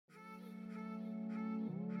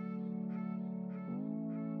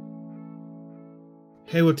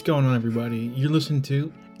Hey, what's going on, everybody? You're listening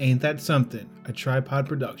to Ain't That Something, a Tripod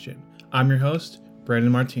production. I'm your host,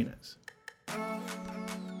 Brandon Martinez.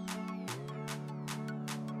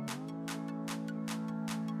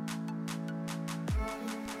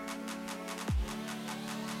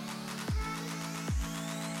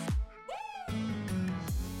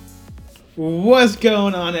 What's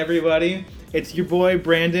going on, everybody? It's your boy,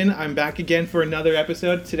 Brandon. I'm back again for another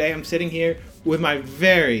episode. Today I'm sitting here with my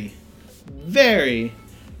very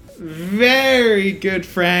good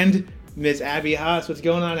friend, Miss Abby Haas. What's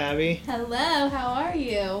going on, Abby? Hello, how are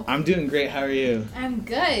you? I'm doing great. How are you? I'm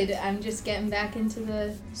good. I'm just getting back into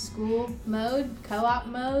the school mode, co-op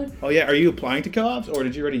mode. Oh yeah, are you applying to co-ops or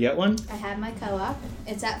did you already get one? I have my co-op.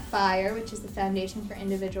 It's at FIRE, which is the Foundation for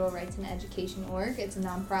Individual Rights in Education org. It's a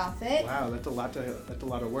nonprofit. Wow, that's a lot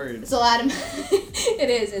of words. It's a lot of it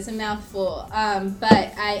is. It's a mouthful.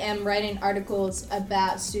 But I am writing articles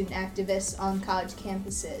about student activists on college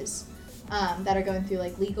campuses. That are going through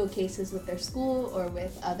like legal cases with their school or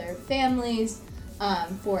with other families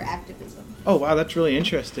for activism. Oh wow, that's really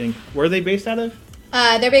interesting. Where are they based out of?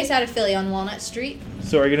 They're based out of Philly on Walnut Street.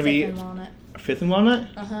 So are you gonna be Fifth and Walnut? Fifth and Walnut?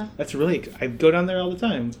 Uh-huh. That's really. I go down there all the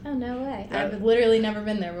time. Oh no way! I've literally never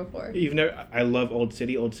been there before. You've never? I love Old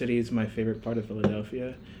City. Old City is my favorite part of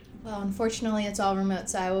Philadelphia. Well, unfortunately, it's all remote,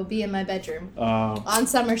 so I will be in my bedroom Oh. on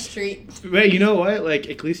Summer Street. But you know what? Like,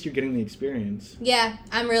 at least you're getting the experience. Yeah,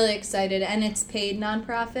 I'm really excited, and it's paid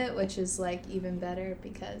nonprofit, which is like even better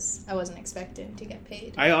because I wasn't expecting to get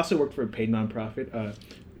paid. I also worked for a paid nonprofit.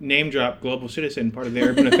 Name drop Global Citizen, part of the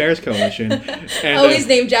Urban Affairs Coalition. And, Always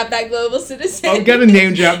name drop that Global Citizen. I'm gonna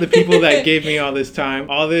name drop the people that gave me all this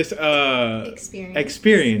time, all this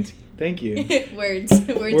experience. Thank you. Words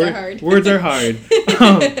are hard. Words are hard.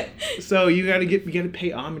 So you gotta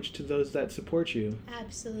pay homage to those that support you.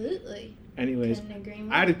 Absolutely. Anyways, Couldn't agree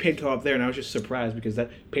more. I had a paid co-op there, and I was just surprised because that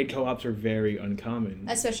paid co-ops are very uncommon.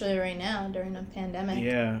 Especially right now during a pandemic.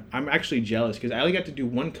 Yeah, I'm actually jealous because I only got to do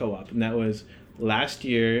one co-op, and that was last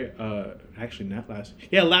year.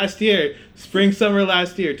 Last year, spring/summer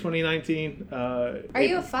last year, 2019. Are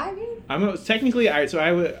you a 5-year? I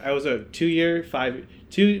was a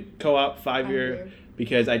 2 co-op 5-year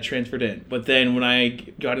because I transferred in. But then when I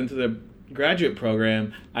got into the graduate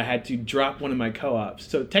program, I had to drop one of my co-ops.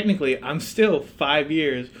 So technically, I'm still 5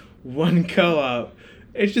 years, one co-op.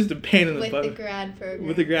 It's just a pain in the butt. With the grad program.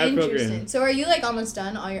 With the grad program. Interesting. So are you like almost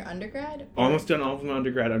done all your undergrad? Almost done all of my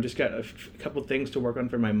undergrad. I've just got a couple things to work on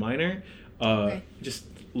for my minor. Okay. Just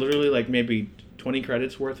literally like maybe 20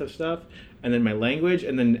 credits worth of stuff. And then my language,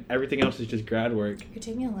 and then everything else is just grad work. You're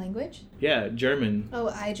taking a language? Yeah, German. Oh,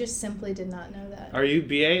 I just simply did not know that. Are you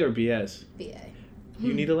BA or BS? BA.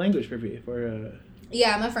 You need a language for BA.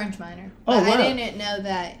 Yeah, I'm a French minor. Oh, but wow. I didn't know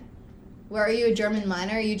that. Where are you a German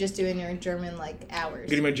minor? Or are you just doing your German like hours?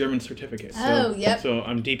 Getting my German certificate. Oh, yep. So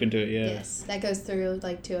I'm deep into it, yeah. Yes, that goes through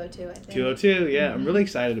like 202, I think. 202, yeah. Mm-hmm. I'm really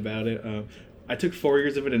excited about it. I took 4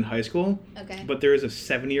 years of it in high school. Okay. But there was a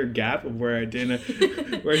 7-year gap of where I didn't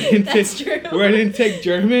That's true. where I didn't take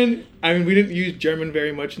German. I mean, we didn't use German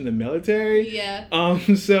very much in the military. Yeah.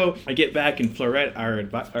 So I get back and Florette, our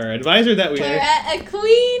advisor that we Florette, had. a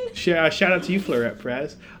queen. Shout out to you, Florette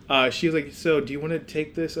Prez. She was like, "So, do you want to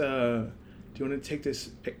take this?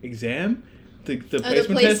 Exam?" The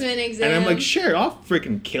placement test? Exam. And I'm like, sure, I'll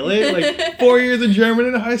freaking kill it. Like 4 years of German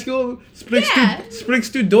in high school.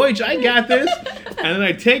 Sprichst du Deutsch? I got this. And then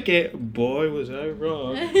I take it. Boy, was I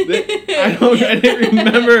wrong. I didn't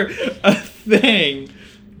remember a thing.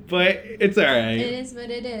 But it's all right. It is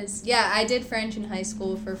what it is. Yeah, I did French in high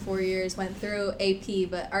school for 4 years. Went through AP,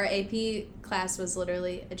 but our AP class was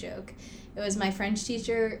literally a joke. It was my French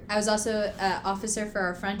teacher. I was also an officer for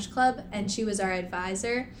our French club, and she was our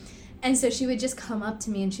advisor. And so she would just come up to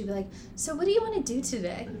me and she'd be like, "So what do you want to do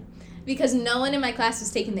today?" Because no one in my class was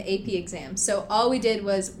taking the AP exam. So all we did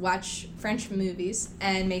was watch French movies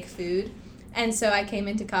and make food. And so I came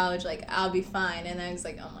into college like, I'll be fine. And I was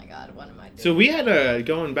like, oh my God, what am I doing? So we had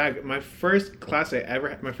going back, my first class I ever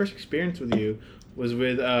had, my first experience with you was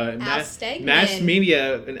with mass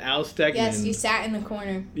media and Al Stegman. Yes, you sat in the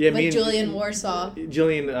corner with Julian Warsaw.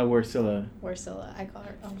 Julian Warsilla. Warsilla, I call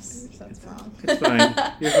her. Oh, that's wrong. It's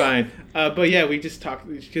fine. You're fine. But yeah, we just talked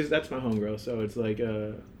because that's my homegirl, so it's like.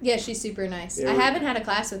 Yeah, she's super nice. Yeah, I haven't had a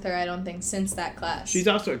class with her, I don't think, since that class. She's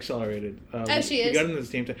also accelerated. She is. We got into the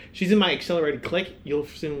same time. She's in my accelerated clique. You'll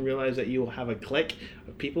soon realize that you'll have a clique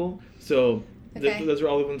of people. So. Okay. Those are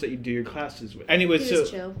all the ones that you do your classes with. Anyways, so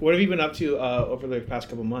chill. What have you been up to over the past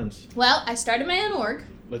couple months? Well, I started my own org.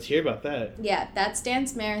 Let's hear about that. Yeah, that's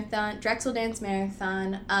Dance Marathon, Drexel Dance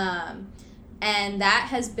Marathon. And that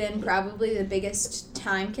has been probably the biggest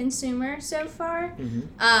time consumer so far,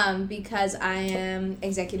 because I am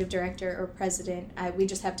executive director or president. We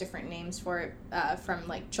just have different names for it from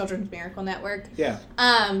like Children's Miracle Network. Yeah.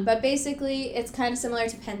 But basically, it's kind of similar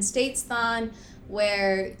to Penn State's Thon,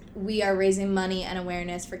 where we are raising money and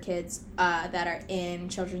awareness for kids that are in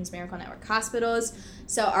Children's Miracle Network hospitals.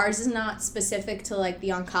 So ours is not specific to like the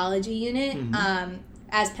oncology unit,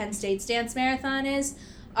 as Penn State's Dance Marathon is.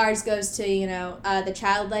 Ours goes to, the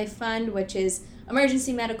Child Life Fund, which is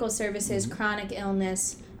emergency medical services, chronic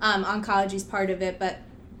illness. Oncology is part of it, but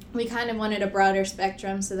we kind of wanted a broader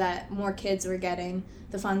spectrum so that more kids were getting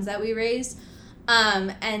the funds that we raised.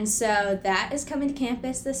 And so that is coming to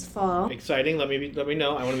campus this fall. Exciting. Let me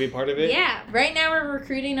know. I want to be a part of it. Yeah. Right now we're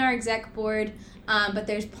recruiting our exec board, but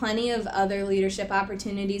there's plenty of other leadership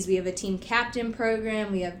opportunities. We have a team captain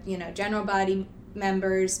program. We have, general body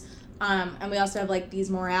members. And we also have like these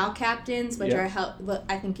morale captains, which are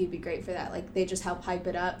I think you'd be great for that. Like they just help hype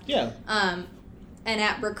it up. Yeah. And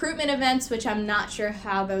at recruitment events, which I'm not sure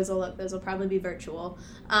how those will look, those will probably be virtual.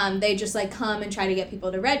 They just like come and try to get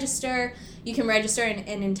people to register. You can register in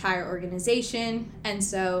an entire organization. And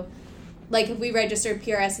so like if we registered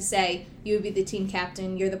PRSSA, you would be the team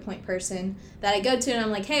captain. You're the point person that I go to, and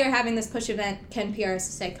I'm like, hey, we're having this push event. Can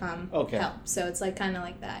PRSSA come help? So it's like kind of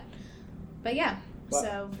like that. But yeah. Wow.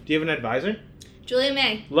 So, do you have an advisor? Julia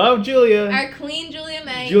May. Love Julia. Our queen, Julia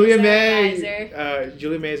May. Julia is May. Our advisor.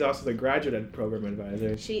 Julia May is also the graduate program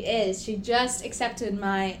advisor. She is. She just accepted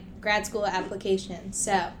my grad school application,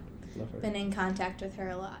 so been in contact with her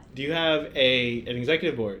a lot. Do you have an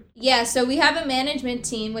executive board? Yeah, so we have a management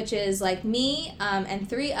team, which is like me and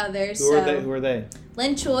 3 others. Who are they?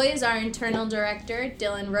 Lynn Choi is our internal director.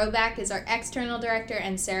 Dylan Roback is our external director,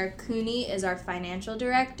 and Sarah Cooney is our financial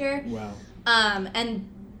director. Wow. And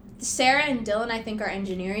Sarah and Dylan, I think, are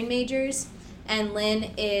engineering majors, and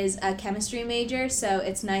Lynn is a chemistry major, so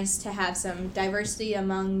it's nice to have some diversity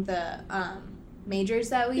among the majors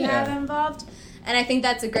that we have involved. And I think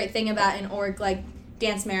that's a great thing about an org like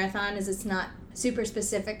Dance Marathon is it's not super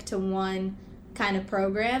specific to one kind of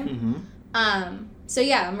program. So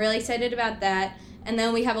yeah, I'm really excited about that. And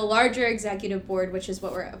then we have a larger executive board, which is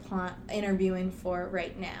what we're interviewing for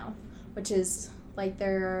right now, which is like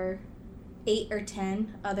there are 8 or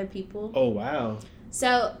 10 other people. Oh, wow.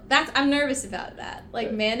 So I'm nervous about that,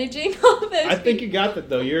 like managing all those. I think you got that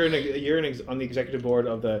though. You're on the executive board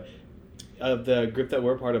of the group that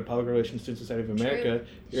we're part of, Public Relations Student Society of America. True.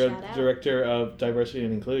 You're Shout out. Director of Diversity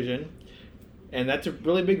and Inclusion, and that's a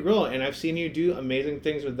really big role. And I've seen you do amazing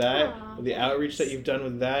things with that. Aww, with the outreach that you've done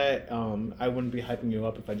with that. I wouldn't be hyping you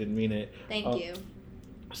up if I didn't mean it. Thank you.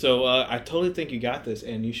 So I totally think you got this,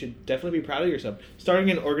 and you should definitely be proud of yourself. Starting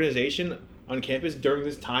an organization on campus during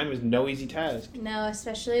this time is no easy task. No,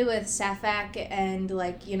 especially with SAFAC and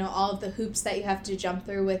all of the hoops that you have to jump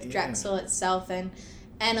through with Drexel itself, and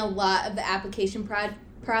a lot of the application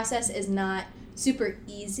process is not super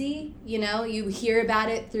easy. You hear about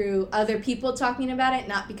it through other people talking about it,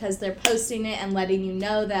 not because they're posting it and letting you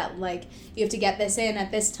know that you have to get this in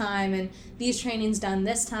at this time and these trainings done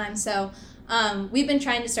this time. So we've been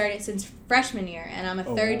trying to start it since freshman year, and I'm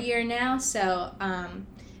a third year now, so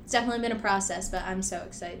it's definitely been a process, but I'm so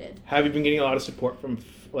excited. Have you been getting a lot of support from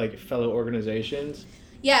fellow organizations?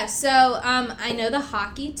 Yeah, so I know the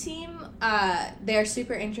hockey team, they're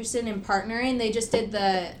super interested in partnering. They just did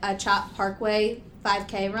the CHOP Parkway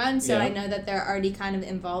 5K run, so I know that they're already kind of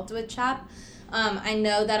involved with CHOP. I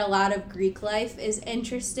know that a lot of Greek Life is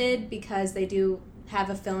interested because they do have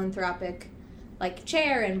a philanthropic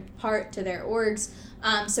chair and part to their orgs.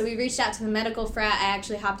 So we reached out to the medical frat. I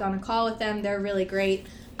actually hopped on a call with them. They're really great.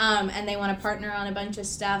 And they want to partner on a bunch of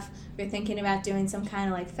stuff. We're thinking about doing some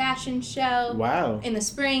kind of fashion show. Wow. In the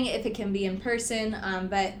spring, if it can be in person.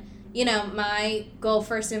 But my goal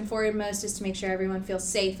first and foremost is to make sure everyone feels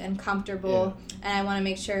safe and comfortable. And I want to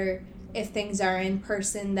make sure if things are in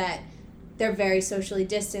person that they're very socially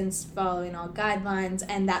distanced, following all guidelines,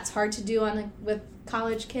 and that's hard to do with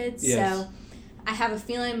college kids. Yes. So I have a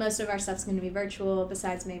feeling most of our stuff's going to be virtual,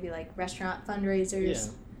 besides maybe restaurant fundraisers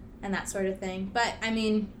and that sort of thing. But I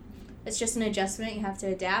mean, it's just an adjustment. You have to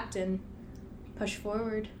adapt and push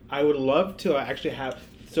forward. I would love to actually have,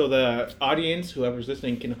 so the audience, whoever's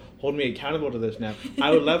listening, can hold me accountable to this now. I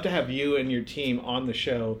would love to have you and your team on the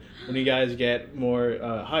show when you guys get more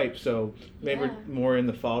hype. So maybe more in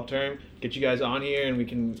the fall term, get you guys on here and we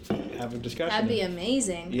can have a discussion. That'd be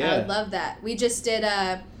amazing. Yeah. I would love that. We just did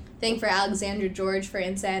a thing for Alexandra George for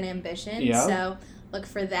Inside Ambition. Yeah. So look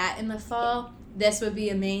for that in the fall. This would be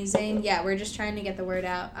amazing. Yeah, we're just trying to get the word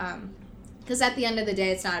out. Because at the end of the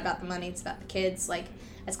day, it's not about the money. It's about the kids.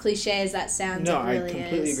 as cliche as that sounds, No, it really I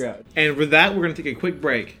completely is. agree. And with that, we're going to take a quick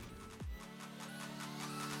break.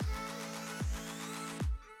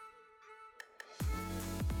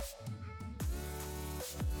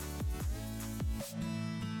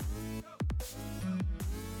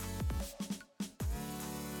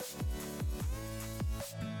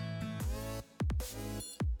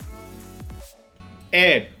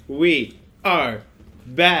 And we are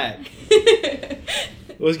back.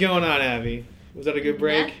 What's going on, Abby? Was that a good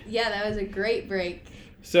break? That was a great break.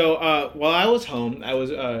 So, while I was home, I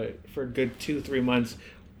was, for a good 2-3 months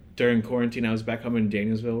during quarantine, I was back home in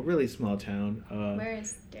Danielsville, really small town. Where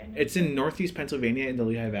is Danielsville? It's in northeast Pennsylvania in the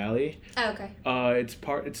Lehigh Valley. Oh, okay.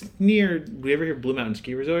 It's near, do you ever hear Blue Mountain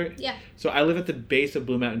Ski Resort? Yeah. So I live at the base of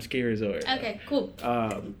Blue Mountain Ski Resort. Okay, cool.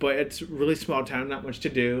 But it's a really small town, not much to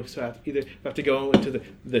do. So I have to go into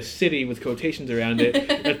the city with quotations around it.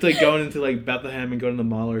 I have to like go into like Bethlehem and go to the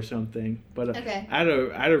mall or something. But okay. I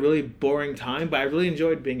had a really boring time, but I really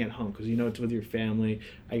enjoyed being at home because it's with your family.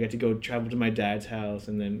 I got to go travel to my dad's house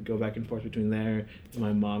and then go back and forth between there and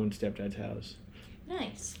my mom and stepdad's house.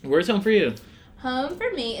 Nice. Where's home for you? Home for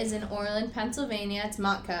me is in Orland, Pennsylvania. It's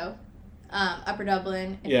Montco, Upper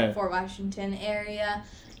Dublin, in the Fort Washington area.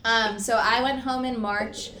 So I went home in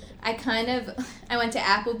March. I went to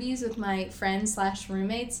Applebee's with my friends /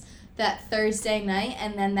 roommates that Thursday night,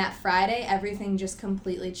 and then that Friday everything just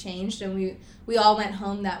completely changed, and we all went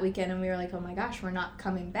home that weekend, and we were like, oh my gosh, we're not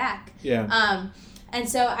coming back. Yeah. And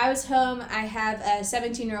so I was home. I have a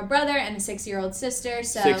 17-year-old brother and a 6-year-old sister.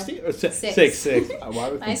 So 60? Or 6.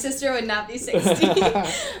 My sister would not be 60.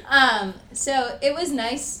 So it was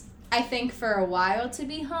nice, I think, for a while to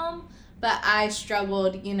be home, but I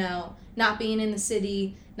struggled, not being in the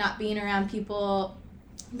city, not being around people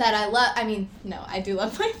that I love. I mean, no, I do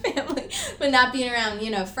love my family, but not being around,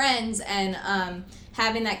 friends and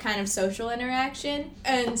having that kind of social interaction.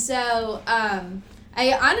 And so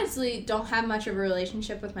I honestly don't have much of a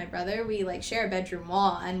relationship with my brother. We share a bedroom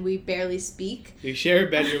wall and we barely speak. You share a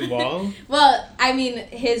bedroom wall? Well, I mean,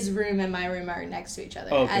 his room and my room are next to each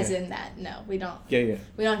other. Okay. As in that, no, we don't. Yeah.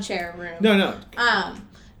 We don't share a room. No.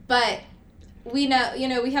 But we know,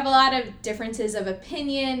 we have a lot of differences of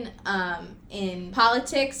opinion in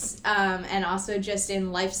politics and also just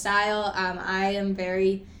in lifestyle. I am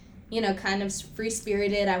very, kind of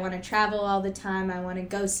free-spirited. I want to travel all the time. I want to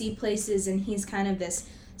go see places, and he's kind of this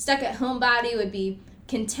stuck-at-home body, would be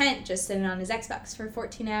content just sitting on his Xbox for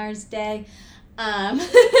 14 hours a day. And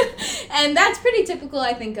that's pretty typical,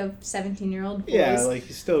 I think, of 17-year-old boys. Yeah,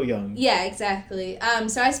 he's still young. Yeah, exactly.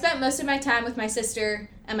 So I spent most of my time with my sister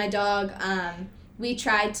and my dog. We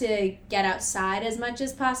tried to get outside as much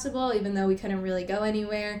as possible, even though we couldn't really go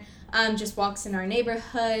anywhere. Just walks in our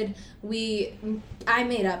neighborhood. I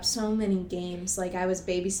made up so many games. I was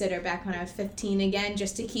babysitter back when I was 15 again,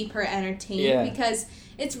 just to keep her entertained, because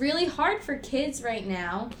it's really hard for kids right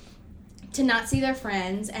now to not see their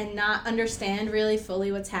friends and not understand really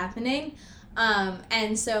fully what's happening.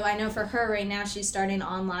 And so I know for her right now, she's starting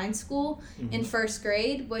online school in first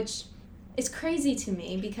grade, which is crazy to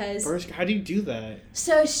me because... How do you do that?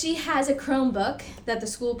 So she has a Chromebook that the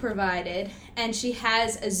school provided, and she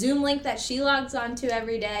has a Zoom link that she logs onto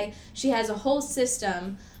every day. She has a whole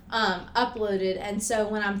system uploaded, and so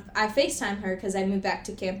when I FaceTime her, because I moved back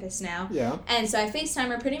to campus now, and so I FaceTime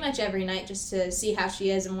her pretty much every night just to see how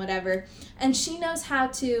she is and whatever, and she knows how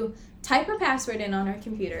to type her password in on her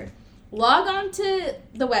computer, log on to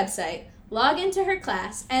the website, log into her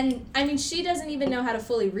class, and I mean, she doesn't even know how to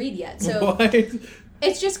fully read yet, so what?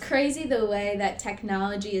 It's just crazy the way that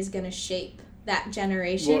technology is going to shape that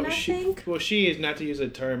generation, I think. Well, she is, not to use a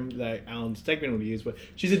term that Alan Stegman would use, but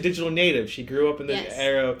she's a digital native. She grew up in this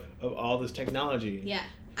era of all this technology. Yeah.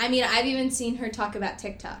 I mean, I've even seen her talk about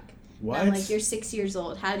TikTok. What? I'm like, you're 6 years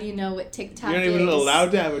old. How do you know what TikTok is? You're not even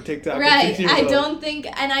allowed to have a TikTok. Right. I don't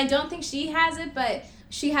think she has it, but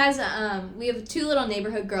she has, we have 2 little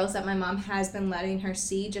neighborhood girls that my mom has been letting her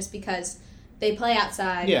see just because they play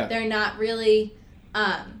outside. Yeah. They're not really...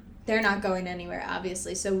 they're not going anywhere,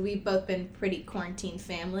 obviously. So we've both been pretty quarantine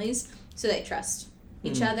families, so they trust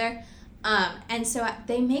each other. And so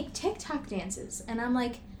they make TikTok dances. And I'm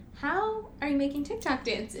like, how are you making TikTok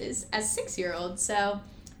dances as 6-year-olds? So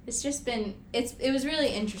it's just been, it was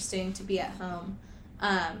really interesting to be at home.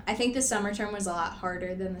 I think the summer term was a lot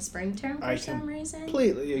harder than the spring term for some reason. I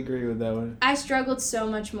completely agree with that one. I struggled so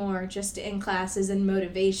much more just in classes and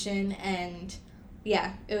motivation, and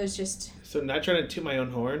yeah, it was just... So not trying to toot my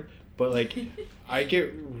own horn, but like I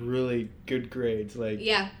get really good grades. Like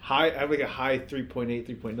yeah. I have like a high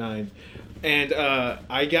 3.8, 3.9, and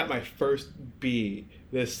I got my first B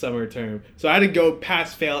this summer term. So I had to go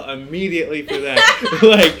pass fail immediately for that.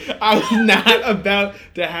 Like, I was not about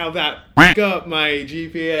to have that up my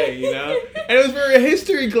GPA, you know? And it was for a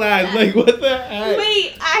history class. Like, what the heck?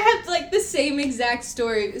 Wait, I have like the same exact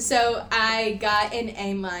story. So I got an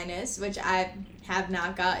A-, which I have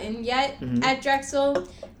not gotten yet at Drexel.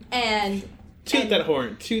 And Toot that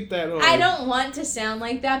horn. I don't want to sound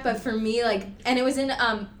like that, but for me, like, and it was in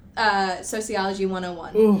Sociology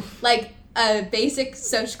 101. Oof. Like, a basic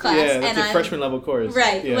social class. Yeah, that's a freshman level course.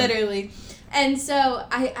 Right, yeah. literally. And so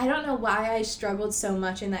I don't know why I struggled so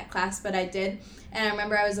much in that class, but I did. And I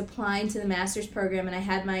remember I was applying to the master's program, and I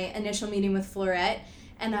had my initial meeting with Florette,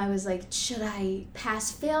 and I was like, should I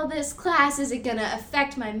pass-fail this class? Is it going to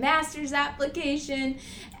affect my master's application?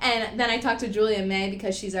 And then I talked to Julia May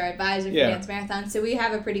because she's our advisor for Dance Marathon, so we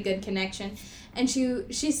have a pretty good connection. And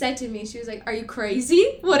she said to me, she was like, are you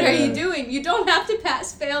crazy? What are you doing? You don't have to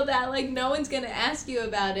pass-fail that. Like, no one's going to ask you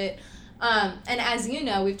about it. And as you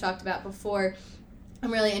know, we've talked about before, I'm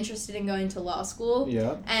really interested in going to law school.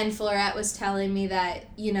 Yeah. And Florette was telling me that,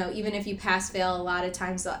 you know, even if you pass-fail, a lot of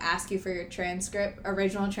times they'll ask you for your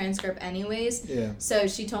original transcript anyways. Yeah. So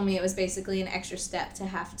she told me it was basically an extra step to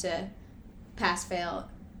have to pass-fail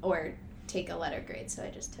or take a letter grade, so I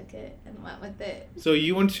just took it and went with it. So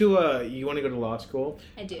you want to go to law school?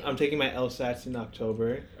 I do. I'm taking my LSATs in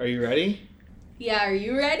October. Are you ready? Yeah, are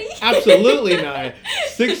you ready? Absolutely not.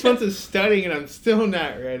 6 months of studying and I'm still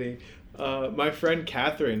not ready. My friend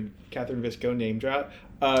Catherine Visco, name drop.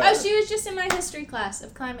 She was just in my history class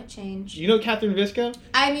of climate change. You know Catherine Visco?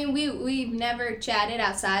 I mean, we've never chatted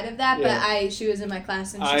outside of that, but she was in my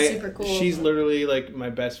class and she's super cool. She's literally like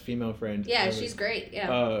my best female friend. Yeah, ever. she's great.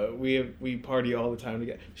 Yeah. We party all the time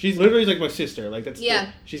together. She's literally like my sister. Like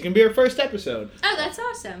she's gonna be our first episode. Oh, that's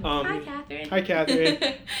awesome. Hi, Catherine. Hi,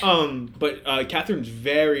 Catherine. But Catherine's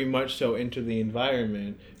very much so into the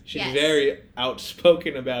environment. She's very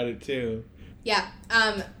outspoken about it too. Yeah.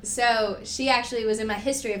 So she actually was in my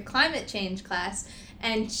history of climate change class,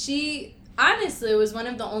 and she honestly was one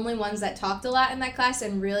of the only ones that talked a lot in that class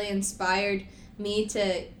and really inspired me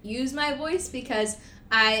to use my voice because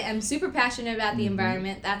I am super passionate about the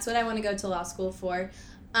environment. That's what I want to go to law school for.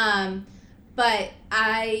 But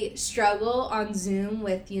I struggle on Zoom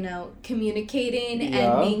with, you know, communicating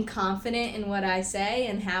and being confident in what I say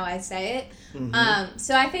and how I say it.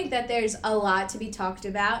 So I think that there's a lot to be talked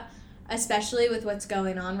about, especially with what's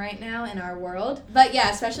going on right now in our world. But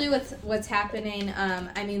yeah, especially with what's happening.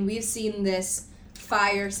 I mean, we've seen this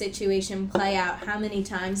fire situation play out how many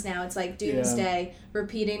times now? It's like doomsday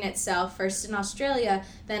repeating itself, first in Australia,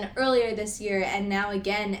 then earlier this year, and now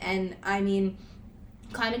again. And I mean,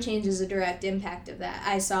 climate change is a direct impact of that.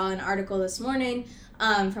 I saw an article this morning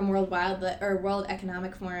from World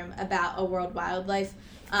Economic Forum about a World Wildlife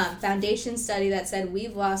Foundation study that said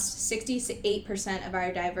we've lost 68% of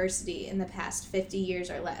our diversity in the past 50 years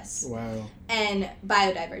or less. Wow. And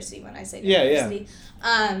biodiversity, when I say diversity.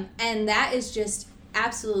 And that is just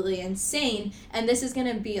absolutely insane. And this is going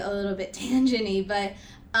to be a little bit tangent-y, but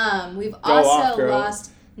we've also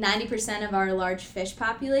lost 90% of our large fish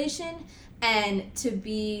population. And to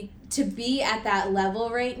be at that level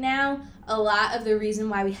right now, a lot of the reason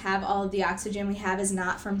why we have all of the oxygen we have is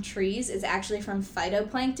not from trees. It's actually from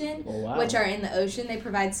phytoplankton, which are in the ocean. They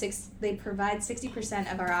provide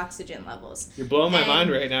 60% of our oxygen levels. You're blowing my mind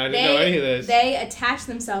right now. I didn't know any of this. They attach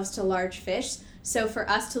themselves to large fish. So for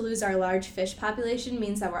us to lose our large fish population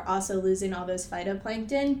means that we're also losing all those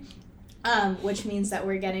phytoplankton, which means that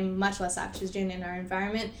we're getting much less oxygen in our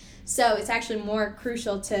environment. So it's actually more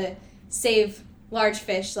crucial to save large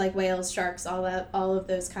fish like whales, sharks, all of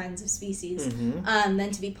those kinds of species,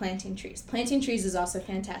 than to be planting trees. Planting trees is also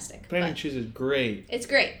fantastic. Planting trees is great. It's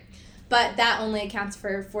great. But that only accounts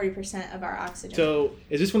for 40% of our oxygen. So,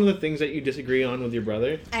 is this one of the things that you disagree on with your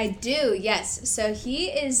brother? I do, yes. So he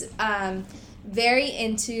is very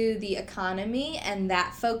into the economy and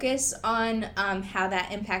that focus on how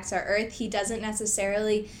that impacts our Earth. He doesn't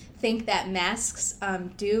necessarily think that masks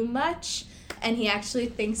do much. And he actually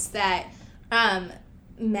thinks that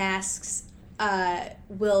masks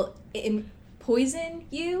will poison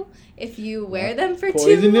you if you wear them for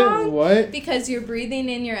too long. What? Because you're breathing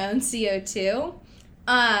in your own CO2.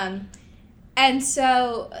 And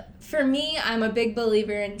so for me, I'm a big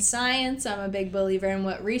believer in science. I'm a big believer in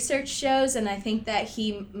what research shows. And I think that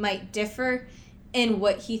he might differ in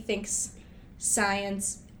what he thinks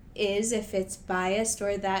science is, if it's biased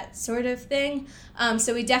or that sort of thing.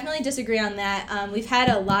 So we definitely disagree on that. We've had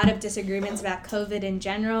a lot of disagreements about COVID in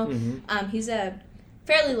general. Mm-hmm. He's a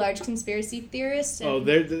fairly large conspiracy theorist.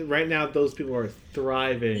 Right now those people are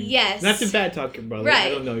thriving. Yes. Not to bad talk your brother. Right. I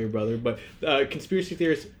don't know your brother, but conspiracy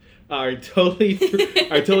theorists are totally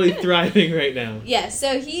thriving right now. Yeah,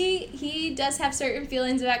 so he does have certain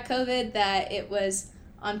feelings about COVID, that it was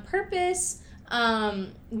on purpose,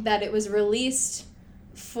 that it was released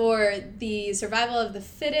for the survival of the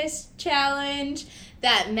fittest challenge,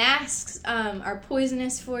 that masks are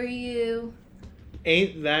poisonous for you.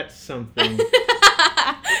 Ain't that something?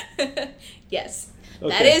 Yes, okay.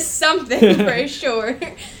 That is something for sure.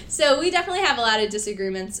 So we definitely have a lot of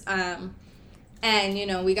disagreements, and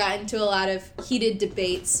we got into a lot of heated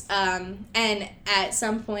debates, and at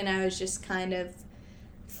some point I was just kind of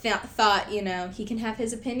thought, he can have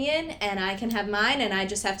his opinion and I can have mine, and I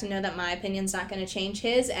just have to know that my opinion's not going to change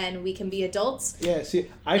his, and we can be adults. Yeah, see,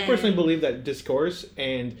 I personally believe that discourse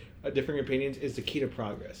and differing opinions is the key to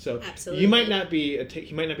progress. So absolutely. You might not be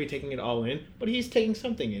he might not be taking it all in, but he's taking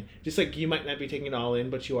something in. Just like you might not be taking it all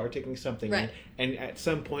in, but you are taking something in. And at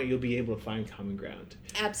some point you'll be able to find common ground.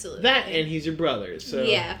 Absolutely. That, and he's your brother. So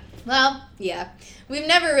yeah. Well, yeah. We've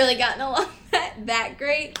never really gotten along that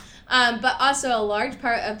great. But also a large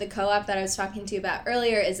part of the co-op that I was talking to you about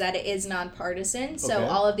earlier is that it is nonpartisan. So okay.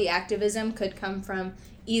 All of the activism could come from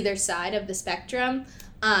either side of the spectrum,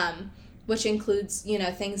 which includes,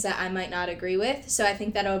 things that I might not agree with. So I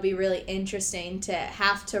think that it'll be really interesting to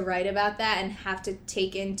have to write about that and have to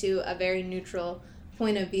take into a very neutral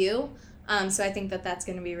point of view. So I think that that's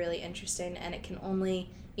going to be really interesting, and it can only,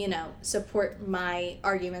 support my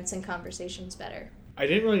arguments and conversations better. I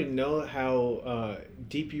didn't really know how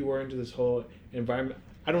deep you were into this whole environment.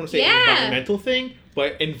 I don't want to say environmental thing,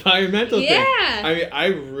 but environmental thing. I mean, I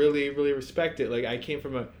really, really respect it. Like, I came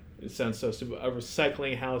from it sounds so stupid, a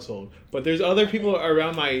recycling household. But there's other people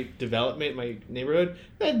around my development, my neighborhood,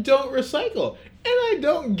 that don't recycle. And I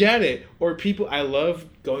don't get it. Or people, I love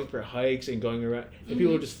going for hikes and going around, and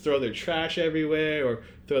people just throw their trash everywhere or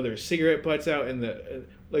throw their cigarette butts out in the...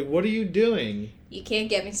 Like, what are you doing? You can't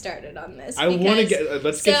get me started on this. I want to get...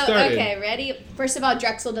 Let's get started. Okay, ready? First of all,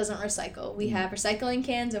 Drexel doesn't recycle. We have recycling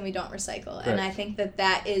cans and we don't recycle. Correct. And I think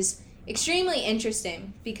that is extremely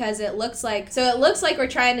interesting because it looks like we're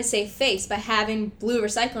trying to save face by having blue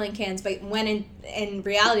recycling cans, but when in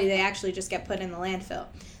reality they actually just get put in the landfill.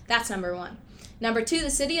 That's number one. Number two, the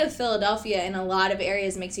city of Philadelphia in a lot of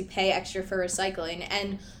areas makes you pay extra for recycling,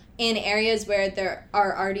 and in areas where there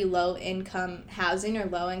are already low-income housing or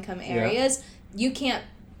low-income areas, you can't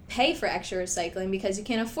pay for extra recycling because you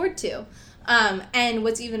can't afford to. And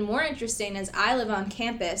what's even more interesting is I live on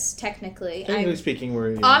campus, technically. Technically speaking,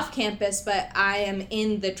 we're... off campus, but I am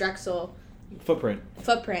in the Drexel footprint.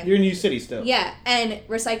 You're in New City still. Yeah, and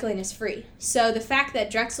recycling is free. So the fact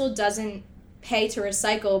that Drexel doesn't pay to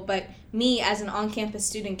recycle, but me as an on-campus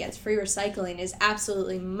student gets free recycling is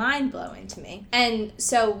absolutely mind-blowing to me. And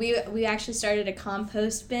so we actually started a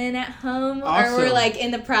compost bin at home. Awesome. Or we're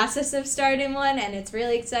in the process of starting one, and it's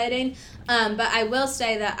really exciting. But I will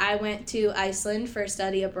say that I went to Iceland for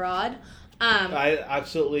study abroad. I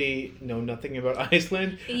absolutely know nothing about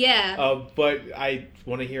Iceland. Yeah. But I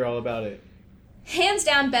want to hear all about it. Hands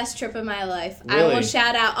down, best trip of my life. Really? I will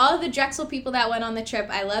shout out all of the Drexel people that went on the trip.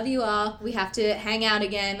 I love you all. We have to hang out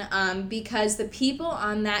again because the people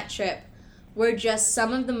on that trip were just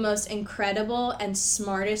some of the most incredible and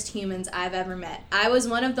smartest humans I've ever met. I was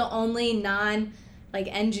one of the only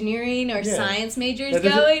engineering or science majors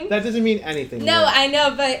going. That doesn't mean anything. No, I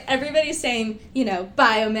know, but everybody's saying,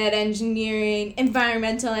 biomed engineering,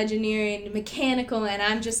 environmental engineering, mechanical, and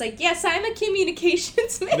I'm just like, yes, I'm a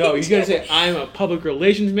communications major. No, you gotta say, I'm a public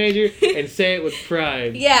relations major, and say it with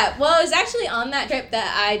pride. Yeah, well, it was actually on that trip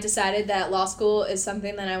that I decided that law school is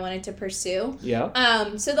something that I wanted to pursue.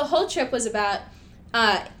 Yeah. So the whole trip was about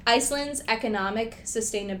Iceland's economic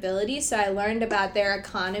sustainability. So I learned about their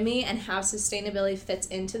economy and how sustainability fits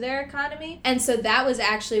into their economy. And so that was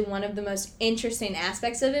actually one of the most interesting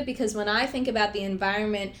aspects of it, because when I think about the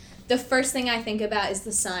environment, the first thing I think about is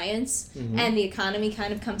the science, and the economy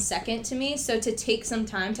kind of comes second to me. So to take some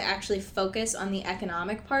time to actually focus on the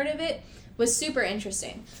economic part of it was super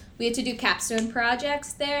interesting. We had to do capstone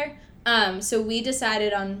projects there. So we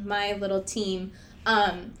decided on my little team,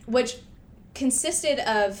 which consisted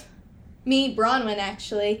of me, Bronwyn,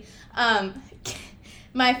 actually,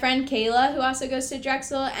 my friend Kayla, who also goes to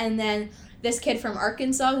Drexel, and then this kid from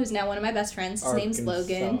Arkansas, who's now one of my best friends. His name's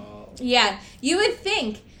Logan. Yeah, you would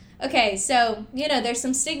think. Okay, so, there's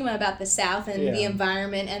some stigma about the South and the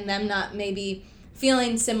environment and them not maybe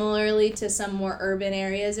feeling similarly to some more urban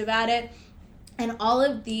areas about it. And all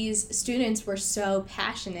of these students were so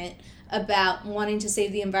passionate about wanting to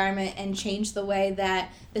save the environment and change the way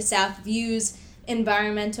that the South views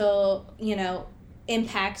environmental,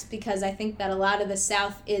 impacts, because I think that a lot of the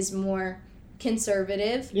South is more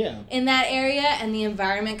conservative in that area, and the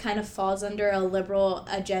environment kind of falls under a liberal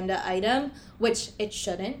agenda item, which it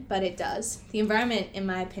shouldn't, but it does. The environment, in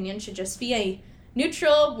my opinion, should just be a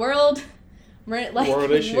neutral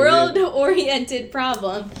world-oriented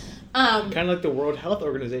problem. Kind of like the World Health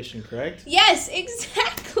Organization, correct? Yes,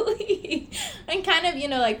 exactly. And kind of,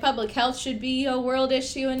 like public health should be a world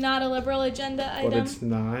issue and not a liberal agenda item. But it's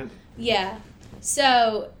not. Yeah.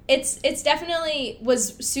 So it's definitely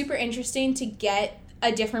was super interesting to get a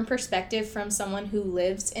different perspective from someone who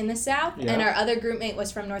lives in the South. Yeah. And our other group mate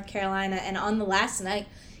was from North Carolina. And on the last night,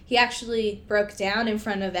 he actually broke down in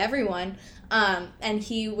front of everyone. And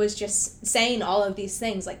he was just saying all of these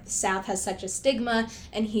things, like the South has such a stigma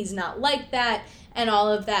and he's not like that and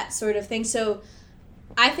all of that sort of thing. So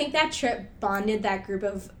I think that trip bonded that group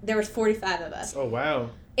there was 45 of us. Oh, wow.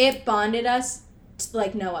 It bonded us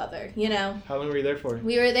like no other, How long were you there for?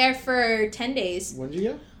 We were there for 10 days. When did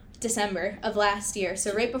you go? December of last year,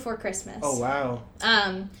 so right before Christmas. Oh, wow.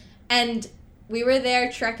 And we were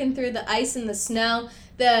there trekking through the ice and the snow.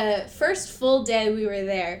 The first full day we were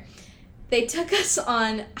there, they took us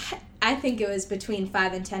on, I think it was between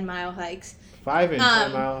 5 and 10 mile hikes. 5 and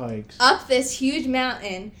 10 mile hikes. Up this huge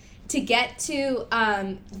mountain to get to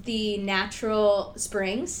the natural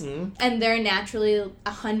springs, and they're naturally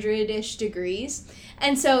 100-ish degrees.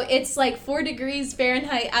 And so it's like 4 degrees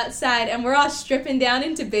Fahrenheit outside, and we're all stripping down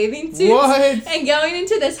into bathing suits and going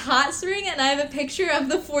into this hot spring, and I have a picture of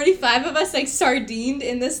the 45 of us like sardined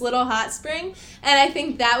in this little hot spring, and I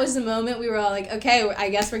think that was the moment we were all like, okay, I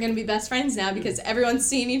guess we're going to be best friends now, because everyone's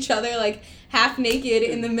seeing each other like half naked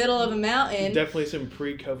in the middle of a mountain. Definitely some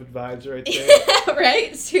pre-COVID vibes right there.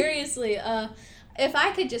 Right? Seriously. If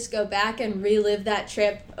I could just go back and relive that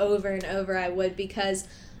trip over and over, I would, because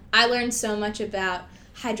I learned so much about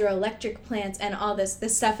hydroelectric plants and all this.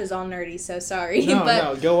 This stuff is all nerdy, so sorry.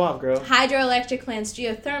 No, go off, girl. Hydroelectric plants,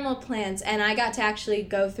 geothermal plants, and I got to actually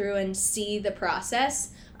go through and see the process.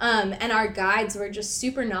 And our guides were just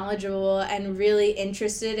super knowledgeable and really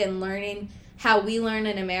interested in learning how we learn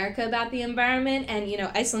in America about the environment. And,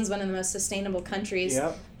 Iceland's one of the most sustainable countries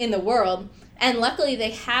in the world. And luckily,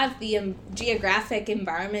 they have the geographic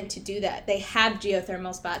environment to do that. They have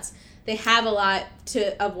geothermal spots. They have a lot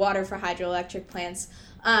of water for hydroelectric plants.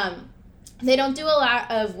 They don't do a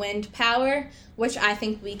lot of wind power, which I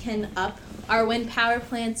think we can up our wind power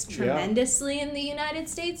plants tremendously in the United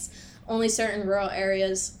States. Only certain rural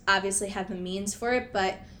areas obviously have the means for it,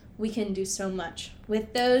 but we can do so much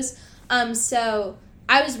with those. So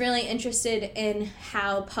I was really interested in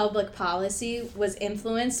how public policy was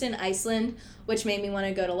influenced in Iceland, which made me want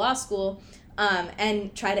to go to law school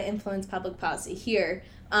and try to influence public policy here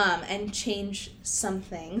and change some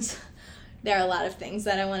things. There are a lot of things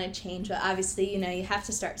that I want to change, but obviously, you have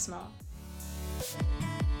to start small.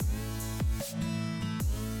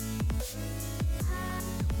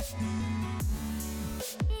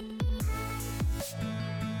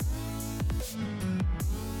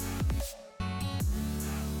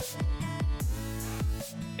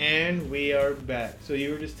 And we are back. So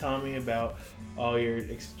you were just telling me about all your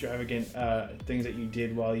extravagant things that you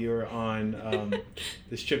did while you were on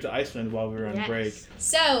this trip to Iceland while we were on break.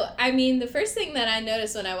 So, the first thing that I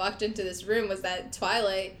noticed when I walked into this room was that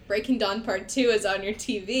Twilight Breaking Dawn Part 2 is on your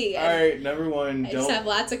TV. All right, number one, I just have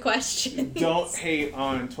lots of questions. Don't hate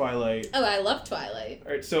on Twilight. Oh, I love Twilight.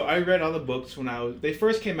 All right, so I read all the books they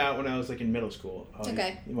first came out when I was like in middle school.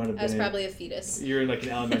 Okay. I was probably a fetus. You're in like in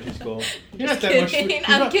elementary school. You're not that much. I'm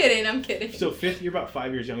kidding. So you're about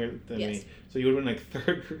 5 years younger than me. So you would have been like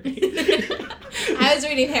 3rd grade. I was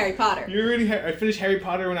reading Harry Potter. You were reading. I finished Harry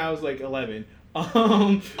Potter when I was like 11.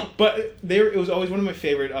 But it was always one of my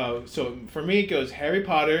favorite. So for me, it goes Harry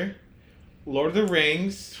Potter, Lord of the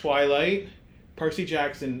Rings, Twilight, Percy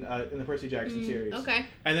Jackson in the Percy Jackson series. Okay.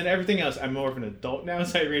 And then everything else. I'm more of an adult now,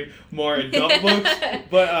 so I read more adult books.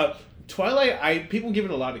 But Twilight, people give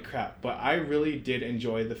it a lot of crap, but I really did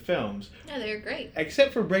enjoy the films. Yeah, they were great.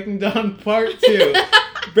 Except for Breaking Dawn Part 2.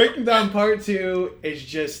 Breaking Dawn Part 2 is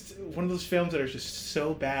just one of those films that are just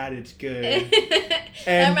so bad it's good.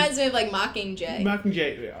 That reminds me of like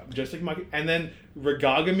Mockingjay. Just like Mockingjay. And then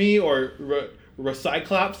Regogamy or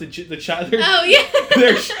Recyclops, the child. Oh, yeah.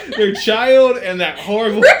 their child and that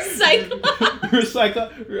horrible... Recyclops.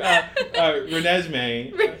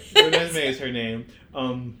 Renesmee. Renesmee is her name.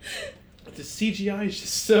 The CGI is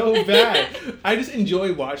just so bad. I just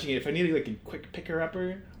enjoy watching it. If I need like a quick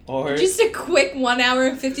picker-upper or just a quick 1 hour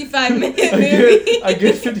and 55-minute movie, a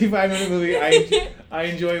good 55-minute movie, I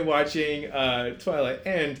enjoy watching Twilight.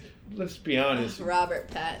 And let's be honest, Robert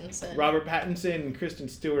Pattinson and Kristen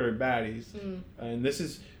Stewart are baddies. And this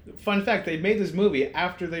is fun fact: they made this movie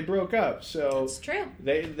after they broke up, so it's true.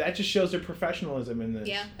 That just shows their professionalism in this.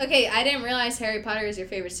 Yeah. Okay, I didn't realize Harry Potter is your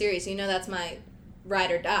favorite series. You know that's my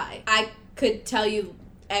ride or die. I could tell you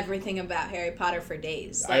everything about Harry Potter for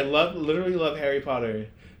days. I literally love Harry Potter.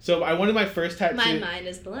 So I wanted my first tattoo. My mind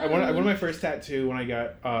is blown. I wanted my first tattoo when I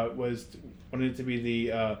got wanted it to be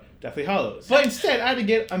the Deathly Hallows. But instead, I had to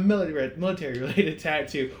get a military-related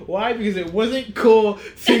tattoo. Why? Because it wasn't cool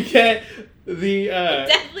to get the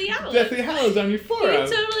Deathly Hallows on your forearm.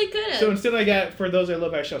 You totally could have. So instead I got, for those I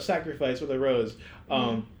love, I shall sacrifice with a rose.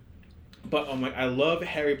 But I love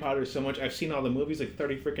Harry Potter so much. I've seen all the movies like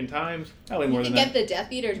 30 freaking times. Probably more than that. You can get the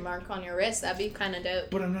Death Eater's mark on your wrist. That'd be kind of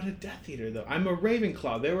dope. But I'm not a Death Eater, though. I'm a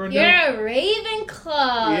Ravenclaw. You're a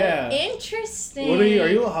Ravenclaw. Yeah. Interesting. What are you? Are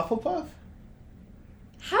you a Hufflepuff?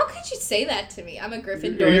 How could you say that to me? I'm a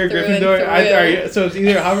Gryffindor. You're a Gryffindor. So it's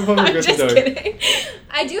either Hufflepuff or I'm Gryffindor. Just kidding.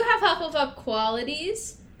 I do have Hufflepuff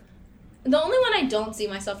qualities. The only one I don't see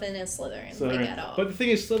myself in is Slytherin. Like, at all. But the thing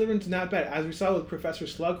is, Slytherin's not bad. As we saw with Professor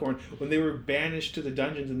Slughorn, when they were banished to the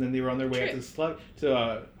dungeons and then they were on their way up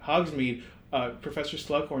to Hogsmeade, Professor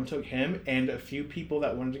Slughorn took him and a few people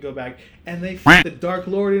that wanted to go back, and they f***ed the Dark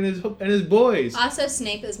Lord and his boys. Also,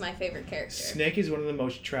 Snape is my favorite character. Snape is one of the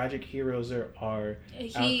most tragic heroes there are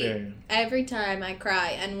out there. Every time I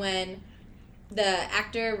cry, and when the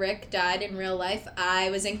actor Rick died in real life, I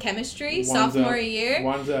was in chemistry sophomore year,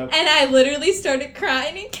 and I literally started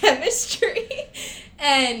crying in chemistry.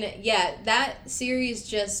 And yeah, that series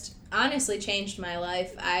just honestly changed my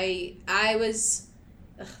life. I was,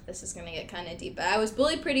 this is gonna get kind of deep, but I was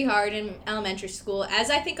bullied pretty hard in elementary school, as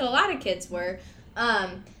I think a lot of kids were,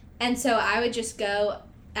 and so I would just go,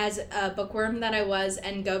 as a bookworm that I was,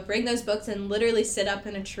 and go bring those books and literally sit up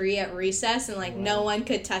in a tree at recess, and no one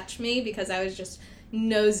could touch me because I was just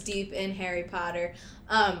nose deep in Harry Potter.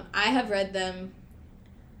 I have read them,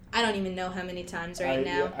 I don't even know how many times now.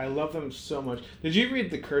 Yeah, I love them so much. Did you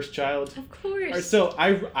read The Cursed Child? Of course. Right, so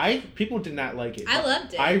I people did not like it. I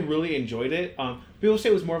loved it. I really enjoyed it. People say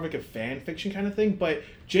it was more of like a fan fiction kind of thing, but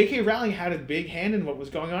J.K. Rowling had a big hand in what was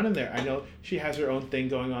going on in there. I know she has her own thing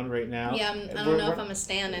going on right now. Yeah, I don't know if I'm a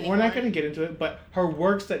stan anymore. We're not going to get into it, but her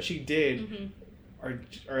works that she did are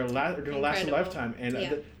going to last a lifetime.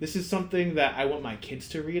 And this is something that I want my kids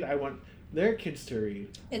to read. I want their kids to read.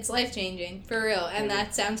 It's life-changing, for real. And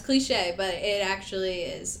that sounds cliche, but it actually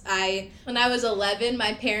is. When I was 11,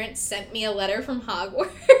 my parents sent me a letter from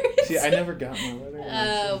Hogwarts. See, I never got my letter.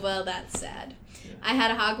 Oh, well, that's sad. Yeah. I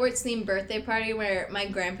had a Hogwarts-themed birthday party where my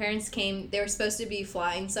grandparents came. They were supposed to be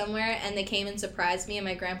flying somewhere, and they came and surprised me, and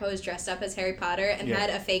my grandpa was dressed up as Harry Potter and had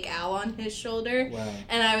a fake owl on his shoulder. Wow.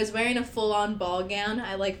 And I was wearing a full-on ball gown.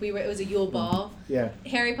 It was a Yule Ball. Yeah.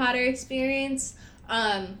 Harry Potter experience.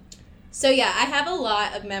 So yeah, I have a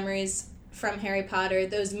lot of memories from Harry Potter.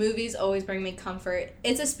 Those movies always bring me comfort.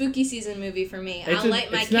 It's a spooky season movie for me. I'll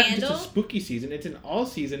light my candle. It's not just a spooky season, it's an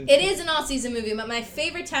all-season. It is an all-season movie, but my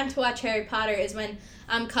favorite time to watch Harry Potter is when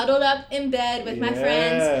I'm cuddled up in bed with my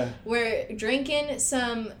friends. We're drinking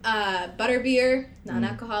some butterbeer,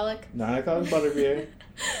 non-alcoholic. Non-alcoholic butterbeer.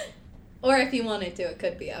 Or if you wanted to, it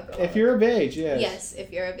could be alcoholic. If you're of age, yes. Yes,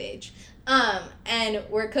 if you're of age. And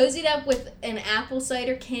we're cozied up with an apple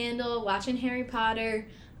cider candle, watching Harry Potter.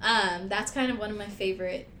 That's kind of one of my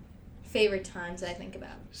favorite times I think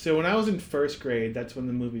about. So when I was in first grade, that's when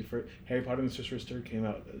the movie for Harry Potter and the Sorcerer's Stone came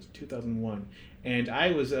out. It was 2001, and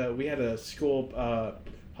I was we had a school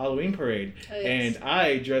Halloween parade, and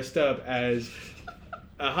I dressed up as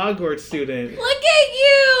a Hogwarts student. Look at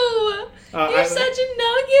you! You're such a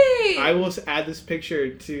nugget. I will add this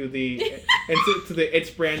picture to the It's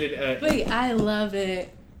Brandon. Wait, I love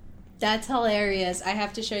it. That's hilarious. I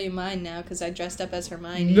have to show you mine now because I dressed up as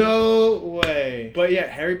Hermione. No way. But yeah,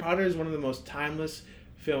 Harry Potter is one of the most timeless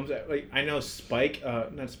films. I know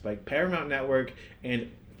Paramount Network and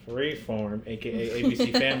Freeform, aka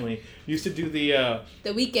ABC Family, used to do the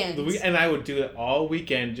weekends. And I would do it all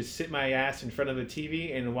weekend, just sit my ass in front of the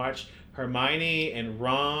TV and watch Hermione and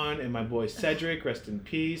Ron and my boy Cedric, rest in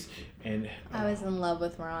peace. And I was in love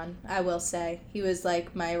with Ron, I will say. He was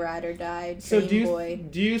like my ride or die dream boy.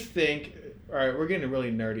 Do you think, all right, we're getting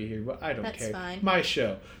really nerdy here, but I don't care. That's fine. My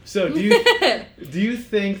show. So do you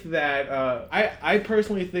think that I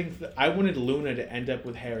personally think that I wanted Luna to end up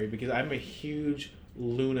with Harry because I'm a huge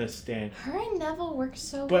Luna stan. Her and Neville work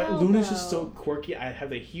so but well. But Luna's though. just so quirky. I have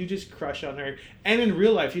the hugest crush on her. And in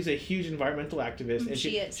real life, she's a huge environmental activist. And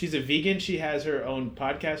she is. She's a vegan. She has her own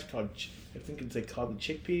podcast called, I think it's like called The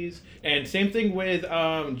Chickpeas. And same thing with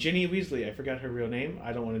Ginny Weasley. I forgot her real name.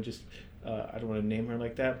 I don't want to name her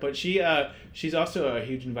like that. But she's also a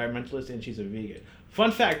huge environmentalist and she's a vegan.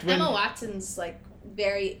 Fun fact. Emma Watson's like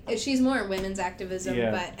she's more women's activism,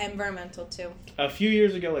 but environmental too. A few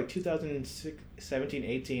years ago, like 2017,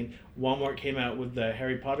 18, Walmart came out with the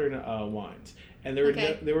Harry Potter wands. And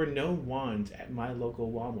there were no wands at my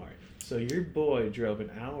local Walmart. So your boy drove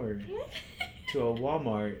an hour to a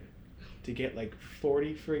Walmart to get like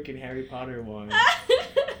 40 freaking Harry Potter wands.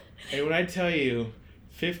 And when I tell you,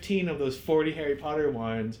 15 of those 40 Harry Potter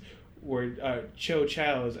wands were Cho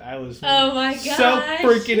Chow's, I was so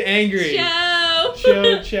freaking angry.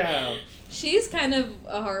 Cho Chow. She's kind of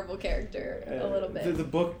a horrible character, a little bit. The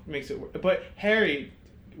book makes it work. But Harry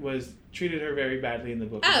treated her very badly in the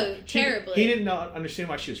book. Oh, terribly. He did not understand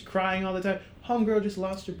why she was crying all the time. Homegirl just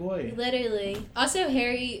lost her boy. Literally. Also,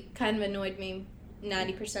 Harry kind of annoyed me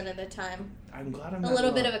 90% of the time. I'm glad I'm not a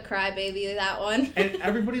little bit of a crybaby, that one. And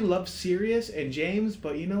everybody loved Sirius and James,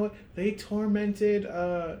 but you know what? They tormented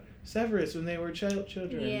Severus when they were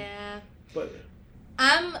children. Yeah. But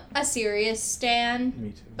I'm a Sirius stan.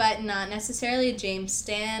 Me too. But not necessarily a James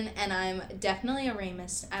stan, and I'm definitely a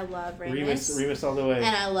Remus. I love Remus. Remus all the way.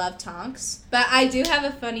 And I love Tonks. But I do have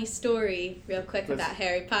a funny story real quick about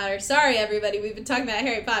Harry Potter. Sorry, everybody, we've been talking about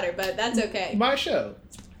Harry Potter, but that's okay. My show.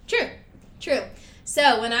 True.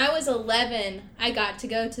 So, when I was 11, I got to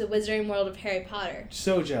go to the Wizarding World of Harry Potter.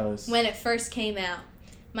 So jealous. When it first came out.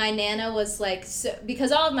 My Nana was like,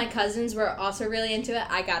 because all of my cousins were also really into it,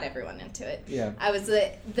 I got everyone into it. Yeah. I was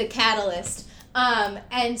the catalyst.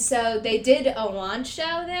 And so they did a wand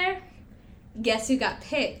show there. Guess who got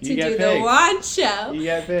picked to do the wand show? You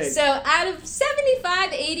got picked. So out of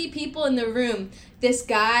 75, 80 people in the room, this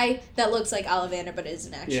guy that looks like Ollivander but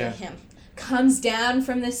isn't actually him comes down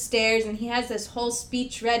from the stairs and he has this whole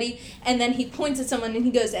speech ready and then he points at someone and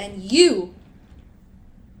he goes, and you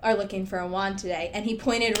are looking for a wand today. And he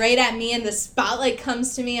pointed right at me and the spotlight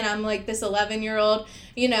comes to me and I'm like this 11-year-old,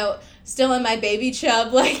 still in my baby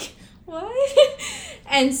chub, like, what?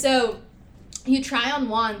 And so you try on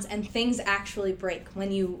wands and things actually break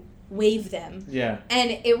when you wave them. Yeah. And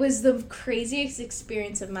it was the craziest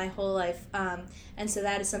experience of my whole life. And so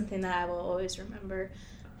that is something that I will always remember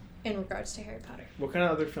in regards to Harry Potter. What kind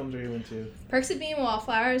of other films are you into? Perks of Being a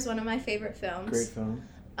Wallflower is one of my favorite films. Great film.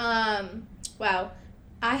 Wow.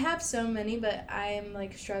 I have so many, but I am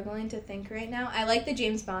struggling to think right now. I like the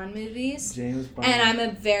James Bond movies. And I'm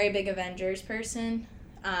a very big Avengers person.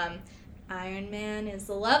 Iron Man is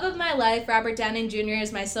the love of my life. Robert Downey Jr.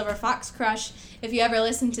 is my Silver Fox crush. If you ever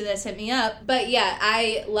listen to this, hit me up. But yeah,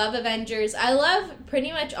 I love Avengers. I love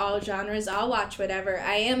pretty much all genres. I'll watch whatever.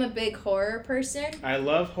 I am a big horror person. I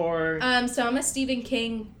love horror. So I'm a Stephen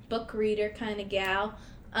King book reader kind of gal.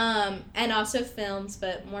 And also films,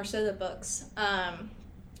 but more so the books.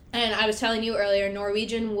 And I was telling you earlier,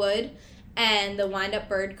 Norwegian Wood and The Wind-Up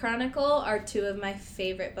Bird Chronicle are two of my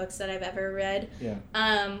favorite books that I've ever read.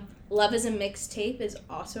 Yeah. Love is a Mixtape is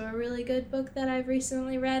also a really good book that I've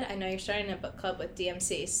recently read. I know you're starting a book club with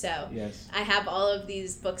DMC, so yes. I have all of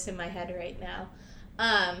these books in my head right now.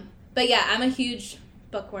 But yeah, I'm a huge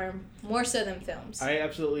bookworm, more so than films. I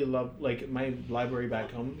absolutely love, my library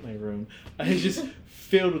back home, my room, is just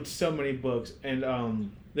filled with so many books. And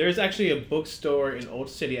there's actually a bookstore in Old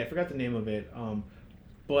City. I forgot the name of it.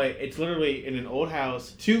 But it's literally in an old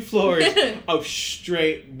house, 2 floors of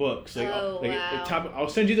straight books. Wow. I'll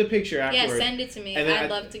send you the picture afterwards. Yeah, send it to me. I'd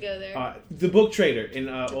love to go there. The Book Trader in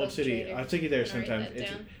Old Book City. Trader. I'll take you there sometime.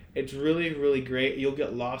 It's really, really great. You'll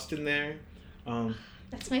get lost in there.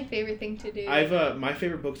 That's my favorite thing to do. My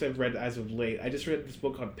favorite books I've read as of late. I just read this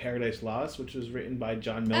book called Paradise Lost, which was written by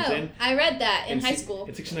John Milton. Oh, I read that in high school.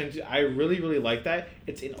 It's 1692. I really, really like that.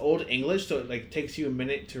 It's in Old English, so it takes you a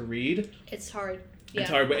minute to read. It's hard. Yeah. It's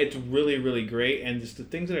hard, but it's really, really great. And just the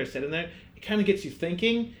things that are said in there, it kind of gets you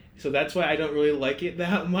thinking. So that's why I don't really like it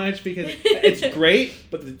that much, because it's great,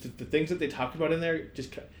 but the things that they talk about in there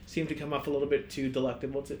just seem to come off a little bit too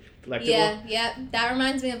delectable. Yeah. That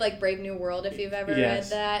reminds me of Brave New World, if you've ever read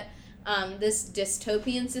that. This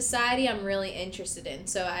dystopian society I'm really interested in.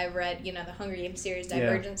 So I read, the Hunger Games series,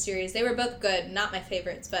 Divergent series. They were both good, not my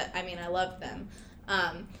favorites, but I loved them.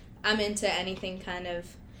 I'm into anything kind of...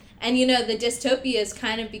 And, the dystopia is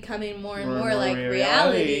kind of becoming more and more like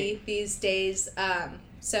reality these days.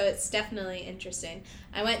 So it's definitely interesting.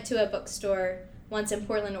 I went to a bookstore once in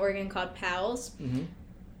Portland, Oregon called Powell's. Mm-hmm.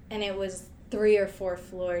 And it was 3 or 4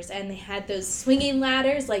 floors, and they had those swinging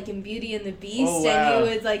ladders like in Beauty and the Beast. Oh, wow. And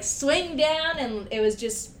you would like swing down, and it was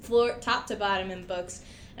just floor top to bottom in books.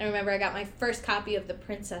 I remember I got my first copy of The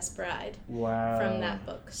Princess Bride from that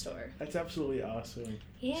bookstore. That's absolutely awesome.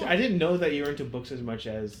 Yeah. So I didn't know that you were into books as much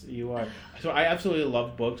as you are. So I absolutely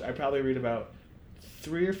love books. I probably read about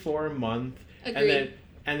 3 or 4 a month. Agreed.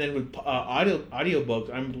 And then with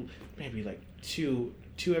audiobooks, I'm maybe like two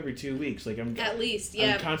every 2 weeks. Like I'm at least,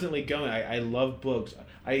 yeah. I'm constantly going. I love books.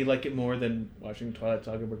 I like it more than watching Twilight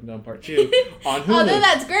Saga Broken Dawn Part 2 on Hulu. Although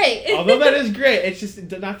that's great. Although that is great. It's just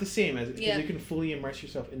not the same as because Yeah. you can fully immerse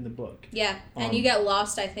yourself in the book. Yeah, and you get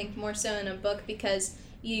lost, I think, more so in a book because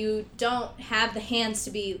you don't have the hands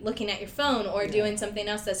to be looking at your phone or doing something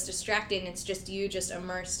else that's distracting. It's just you just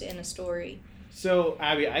immersed in a story. So,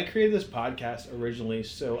 Abby, I created this podcast originally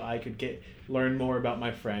so I could learn more about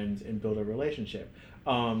my friends and build a relationship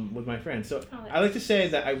with my friends. So I like to say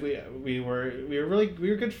that we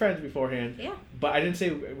were good friends beforehand. Yeah. But I didn't say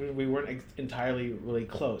we weren't entirely really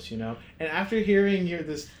close, you know. And after hearing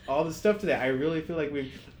all this stuff today, I really feel like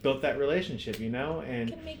we've built that relationship, you know. And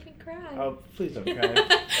You're gonna make me cry. Oh, please don't cry.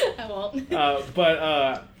 I won't.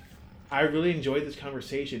 But I really enjoyed this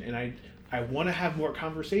conversation, and I want to have more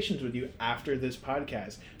conversations with you after this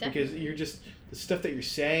podcast. Definitely. Because you're just the stuff that you're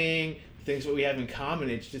saying, things that we have in common.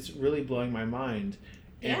 It's just really blowing my mind,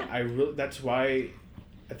 and that's why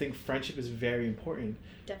I think friendship is very important.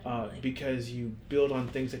 Definitely. Because you build on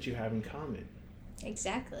things that you have in common.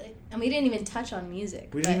 Exactly. And we didn't even touch on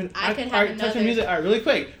music. We didn't even. I could have all right, another. touch on music. All right, really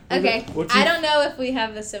quick. Okay. I don't know if we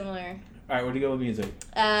have a similar. All right, where do you go with music?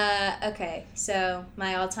 Okay, so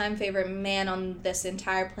my all-time favorite man on this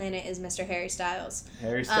entire planet is Mr. Harry Styles.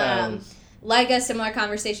 Harry Styles. Like a similar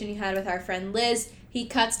conversation you had with our friend Liz, he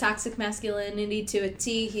cuts toxic masculinity to a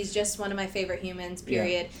T. He's just one of my favorite humans,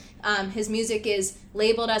 period. Yeah. His music is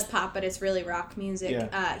labeled as pop, but it's really rock music.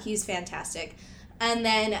 Yeah. He's fantastic. And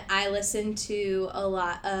then I listen to a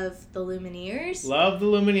lot of the Lumineers. Love the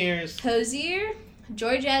Lumineers. Hozier.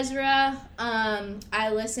 George Ezra. I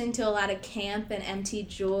listen to a lot of Camp and MT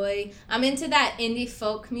Joy. I'm into that indie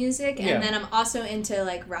folk music, and then I'm also into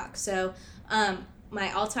like rock. So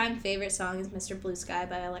my all-time favorite song is Mr. Blue Sky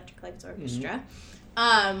by Electric Light Orchestra.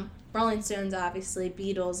 Mm-hmm. Rolling Stones, obviously,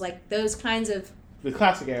 Beatles, like those kinds of the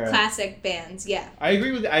classic era. Classic bands, yeah. I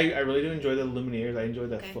agree with. I really do enjoy the Lumineers. I enjoy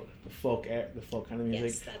the folk kind of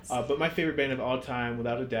music. Yes, but my favorite band of all time,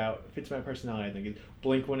 without a doubt, fits my personality. I think is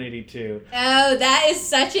Blink-182. Oh, that is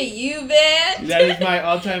such a you band. That is my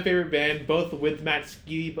all-time favorite band, both with Matt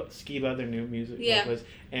Skiba, their new music vocalist,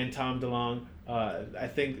 and Tom DeLonge. I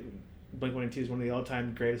think Blink-182 is one of the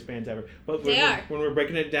all-time greatest bands ever. But when we're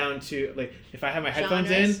breaking it down to, like, if I have my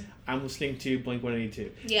headphones in, I'm listening to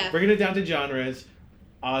Blink-182. Yeah. Breaking it down to genres,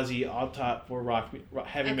 Ozzy all top for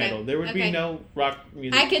heavy metal. There would be no rock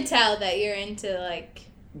music. I could tell that you're into, like...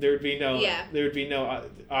 There would be no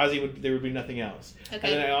Ozzy. There would be nothing else. Okay.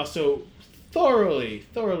 And then I also thoroughly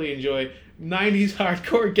enjoy 90s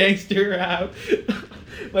hardcore gangster rap.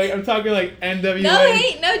 Like I'm talking like NWA. No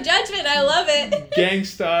hate, no judgment. I love it.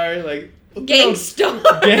 Gangstar, like Gangstar.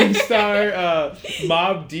 Gangstar,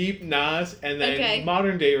 Mobb Deep, Nas, and then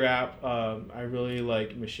modern day rap. I really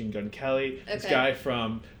like Machine Gun Kelly. This guy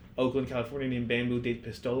from Oakland, California, named Bamboo de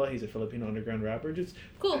Pistola. He's a Filipino underground rapper. Just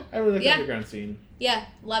cool. I really like the underground scene. Yeah,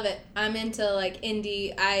 love it. I'm into like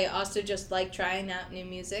indie. I also just like trying out new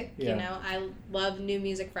music. Yeah. You know, I love New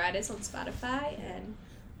Music Fridays on Spotify and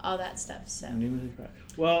all that stuff. So New Music Friday.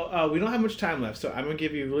 Well, we don't have much time left, so I'm gonna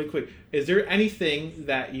give you really quick. Is there anything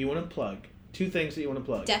that you want to plug? 2 things that you want to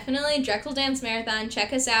plug. Definitely Drexel Dance Marathon.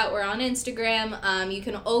 Check us out. We're on Instagram. You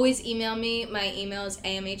can always email me. My email is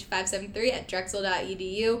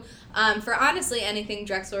amh573@drexel.edu. For honestly anything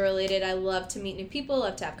Drexel related, I love to meet new people,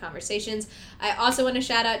 love to have conversations. I also want to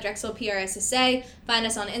shout out Drexel PRSSA. Find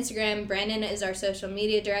us on Instagram. Brandon is our social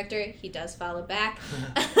media director. He does follow back.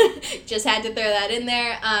 Just had to throw that in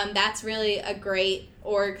there. That's really a great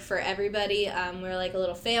org for everybody. We're like a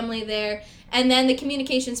little family there. And then the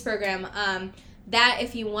communications program, that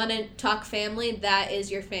if you want to talk family, that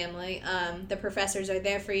is your family. The professors are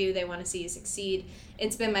there for you. They want to see you succeed.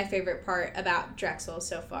 It's been my favorite part about Drexel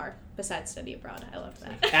so far, besides study abroad. I love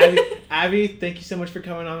that. Abby, thank you so much for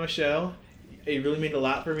coming on the show. It really meant a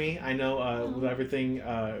lot for me. I know with everything,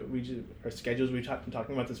 our schedules, we've been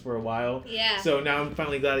talking about this for a while. Yeah. So now I'm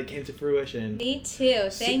finally glad it came to fruition. Me too.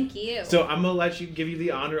 Thank you. So I'm going to give you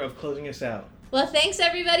the honor of closing us out. Well, thanks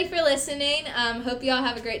everybody for listening. Hope you all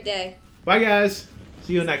have a great day. Bye, guys.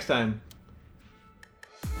 See you next time.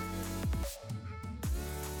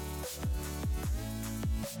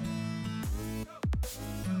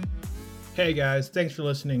 Hey guys, thanks for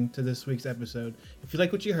listening to this week's episode. If you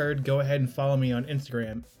like what you heard, go ahead and follow me on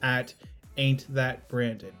Instagram at Ain't That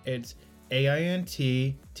Brandon. It's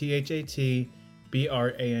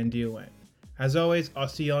AINTTHATBRANDON. As always, I'll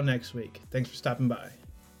see y'all next week. Thanks for stopping by.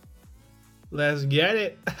 Let's get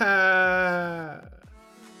it.